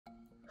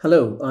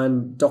Hello,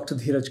 I'm Dr.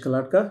 Dheeraj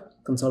Kalladka,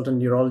 consultant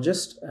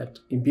neurologist at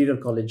Imperial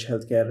College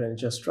Healthcare and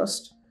Just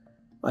Trust.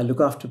 I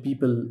look after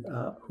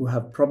people who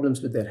have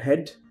problems with their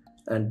head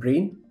and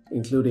brain,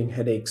 including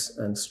headaches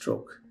and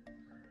stroke.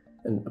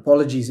 And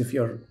apologies if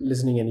you're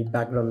listening any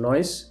background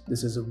noise.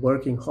 This is a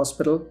working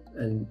hospital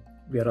and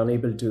we are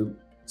unable to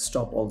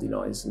stop all the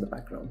noise in the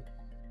background.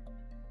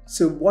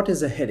 So what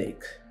is a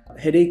headache?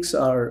 Headaches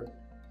are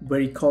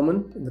very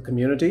common in the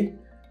community.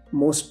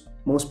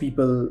 Most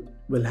people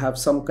will have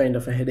some kind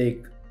of a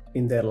headache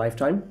in their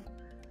lifetime.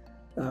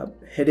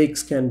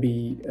 Headaches can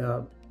be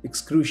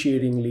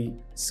excruciatingly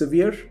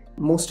severe.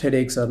 Most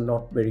headaches are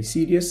not very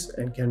serious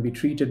and can be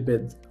treated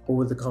with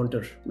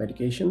over-the-counter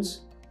medications.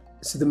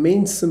 So the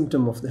main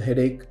symptom of the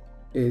headache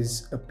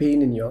is a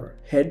pain in your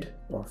head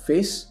or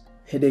face.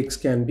 Headaches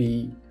can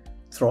be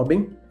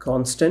throbbing,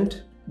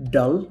 constant,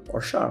 dull,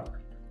 or sharp.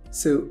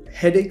 So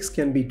headaches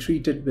can be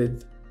treated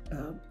with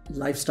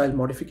lifestyle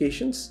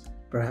modifications,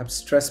 perhaps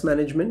stress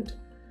management,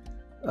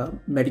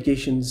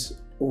 medications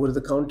over the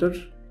counter,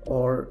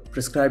 or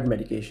prescribed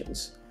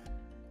medications.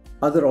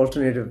 Other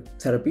alternative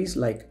therapies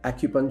like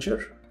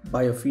acupuncture,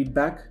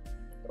 biofeedback,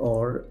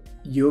 or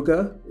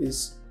yoga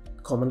is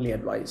commonly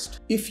advised.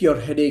 If your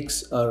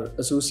headaches are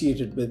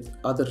associated with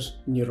other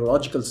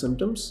neurological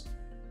symptoms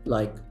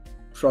like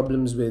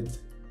problems with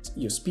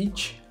your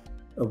speech,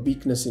 a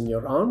weakness in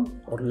your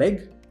arm or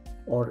leg,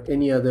 or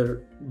any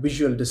other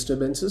visual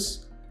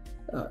disturbances,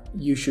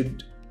 you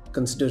should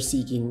consider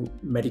seeking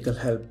medical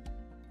help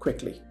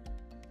quickly.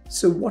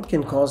 So what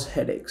can cause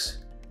headaches?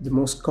 The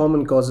most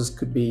common causes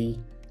could be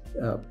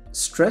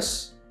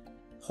stress,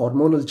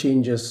 hormonal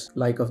changes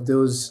like of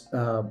those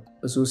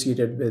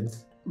associated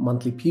with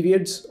monthly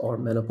periods or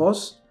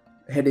menopause.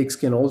 Headaches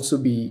can also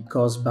be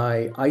caused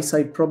by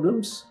eyesight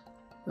problems,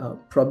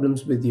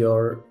 problems with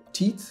your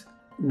teeth,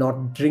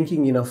 not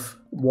drinking enough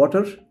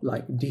water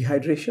like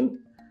dehydration,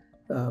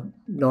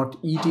 not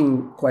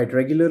eating quite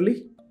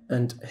regularly.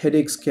 And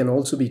headaches can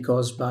also be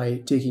caused by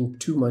taking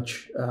too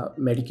much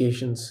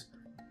medications,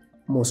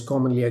 most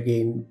commonly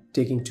again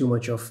taking too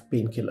much of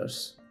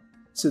painkillers.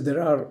 So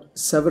there are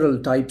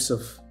several types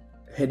of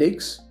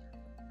headaches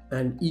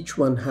and each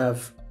one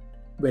have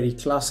very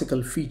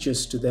classical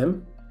features to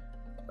them,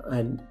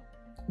 and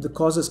the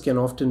causes can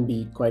often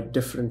be quite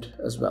different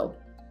as well.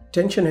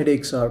 Tension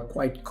headaches are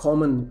quite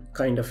common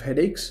kind of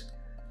headaches.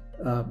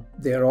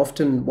 They are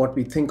often what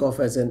we think of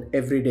as an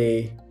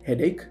everyday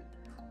headache.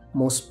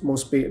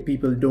 Most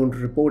people don't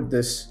report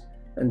this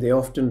and they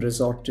often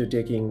resort to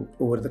taking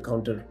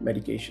over-the-counter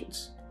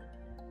medications.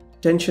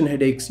 Tension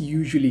headaches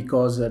usually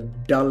cause a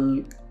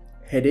dull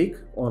headache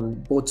on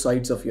both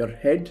sides of your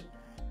head.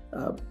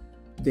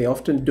 They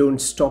often don't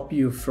stop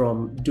you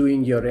from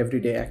doing your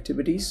everyday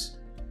activities.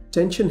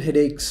 Tension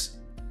headaches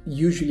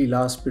usually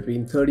last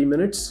between 30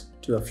 minutes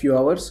to a few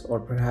hours or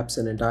perhaps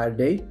an entire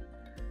day.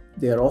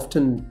 They are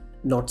often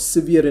not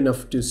severe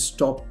enough to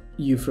stop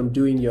you from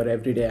doing your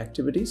everyday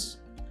activities.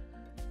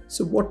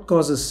 So what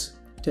causes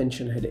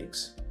tension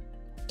headaches?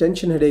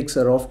 Tension headaches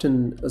are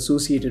often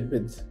associated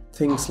with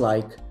things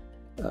like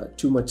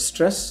too much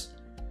stress,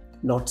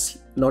 not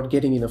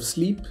getting enough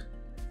sleep,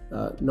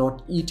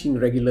 not eating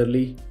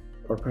regularly,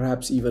 or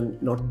perhaps even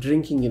not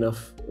drinking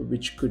enough,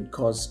 which could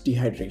cause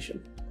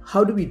dehydration.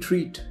 How do we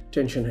treat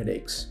tension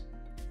headaches?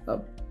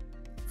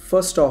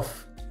 First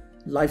off,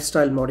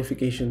 lifestyle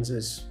modifications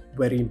is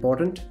very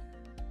important.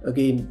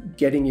 Again,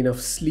 getting enough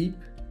sleep,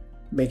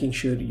 making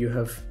sure you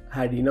have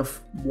had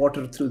enough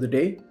water through the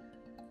day,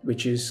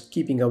 which is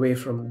keeping away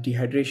from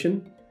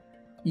dehydration,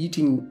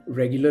 eating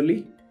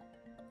regularly,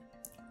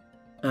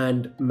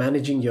 and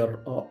managing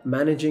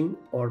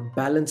or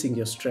balancing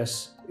your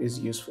stress is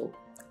useful.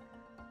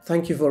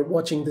 Thank you for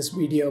watching this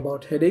video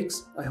about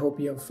headaches. I hope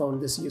you have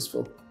found this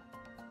useful.